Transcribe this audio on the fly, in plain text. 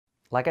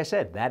Like I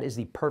said, that is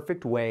the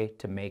perfect way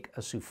to make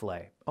a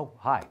souffle. Oh,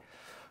 hi.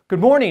 Good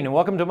morning and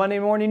welcome to Monday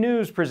Morning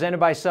News presented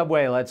by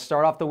Subway. Let's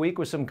start off the week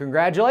with some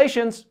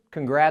congratulations.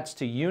 Congrats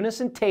to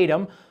Eunice and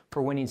Tatum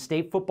for winning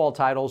state football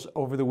titles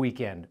over the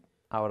weekend.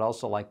 I would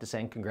also like to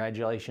send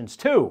congratulations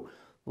to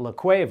La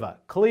Cueva,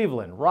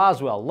 Cleveland,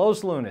 Roswell,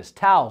 Los Lunas,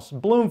 Taos,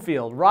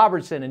 Bloomfield,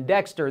 Robertson, and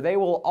Dexter. They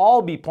will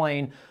all be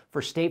playing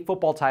for state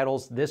football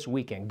titles this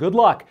weekend. Good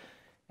luck,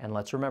 and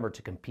let's remember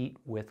to compete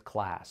with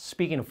class.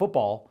 Speaking of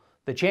football,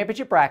 the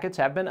championship brackets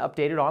have been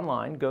updated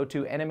online. Go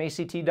to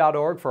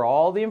nmact.org for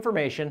all the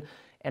information,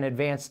 and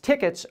advanced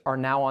tickets are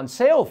now on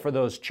sale for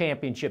those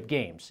championship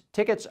games.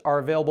 Tickets are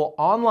available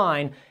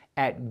online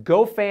at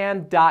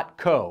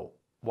gofan.co.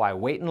 Why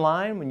wait in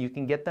line when you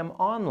can get them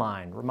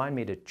online? Remind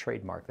me to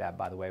trademark that,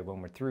 by the way,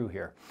 when we're through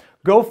here.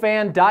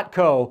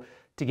 gofan.co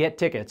to get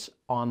tickets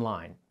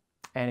online.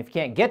 And if you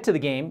can't get to the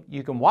game,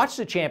 you can watch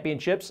the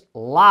championships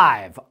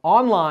live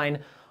online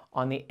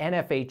on the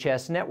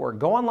NFHS network.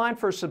 Go online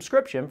for a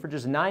subscription for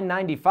just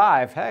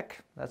 $9.95.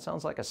 Heck, that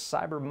sounds like a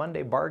Cyber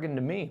Monday bargain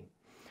to me.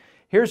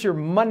 Here's your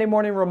Monday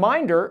morning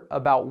reminder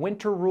about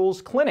Winter Rules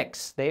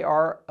clinics. They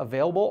are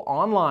available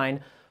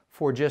online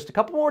for just a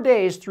couple more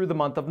days through the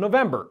month of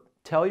November.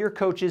 Tell your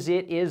coaches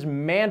it is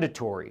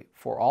mandatory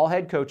for all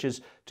head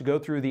coaches to go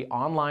through the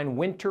online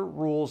Winter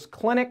Rules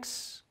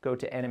clinics. Go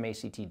to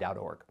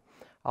nmact.org.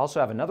 I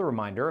also have another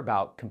reminder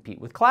about Compete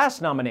with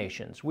Class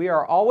nominations. We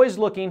are always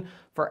looking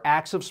for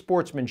acts of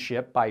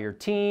sportsmanship by your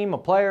team, a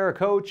player, a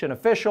coach, an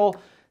official.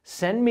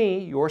 Send me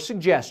your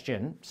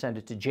suggestion. Send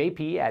it to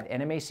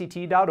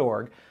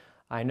jp@nmact.org.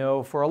 I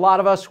know for a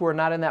lot of us, we're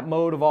not in that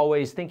mode of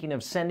always thinking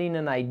of sending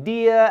an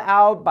idea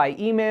out by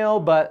email,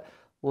 but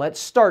let's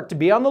start to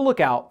be on the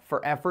lookout for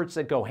efforts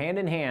that go hand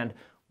in hand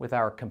with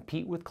our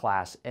Compete with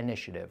Class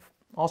initiative.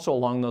 Also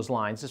along those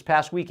lines, this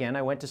past weekend,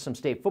 I went to some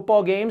state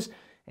football games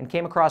and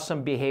came across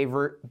some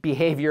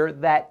behavior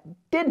that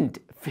didn't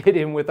fit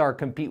in with our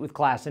Compete with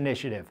Class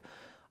initiative.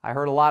 I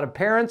heard a lot of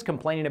parents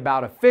complaining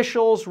about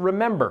officials.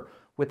 Remember,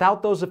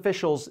 without those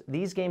officials,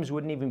 these games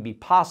wouldn't even be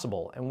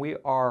possible, and we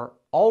are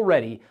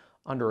already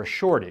under a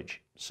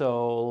shortage.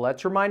 So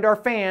let's remind our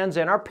fans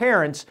and our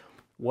parents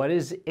what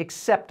is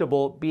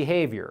acceptable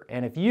behavior.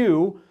 And if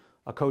you,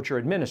 a coach or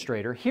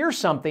administrator, hear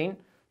something,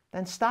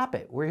 then stop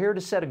it. We're here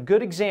to set a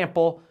good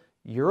example.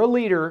 You're a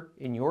leader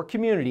in your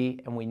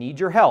community, and we need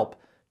your help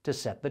to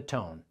set the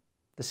tone.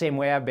 The same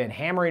way I've been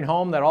hammering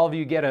home that all of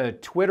you get a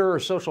Twitter or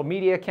social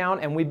media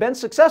account, and we've been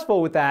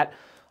successful with that,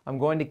 I'm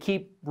going to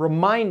keep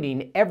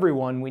reminding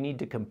everyone we need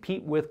to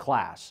compete with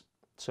class.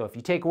 So if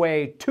you take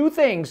away two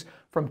things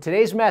from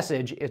today's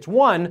message, it's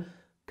one,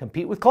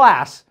 compete with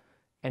class,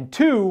 and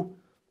two,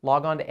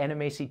 log on to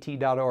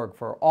nmact.org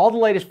for all the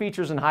latest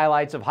features and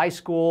highlights of high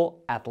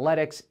school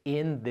athletics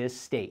in this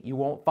state. You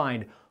won't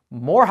find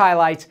more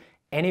highlights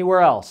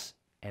anywhere else.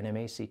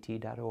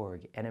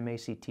 nmact.org,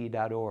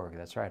 nmact.org.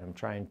 That's right, I'm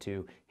trying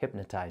to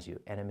hypnotize you.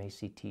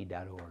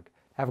 nmact.org.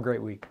 Have a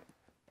great week.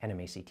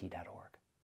 nmact.org.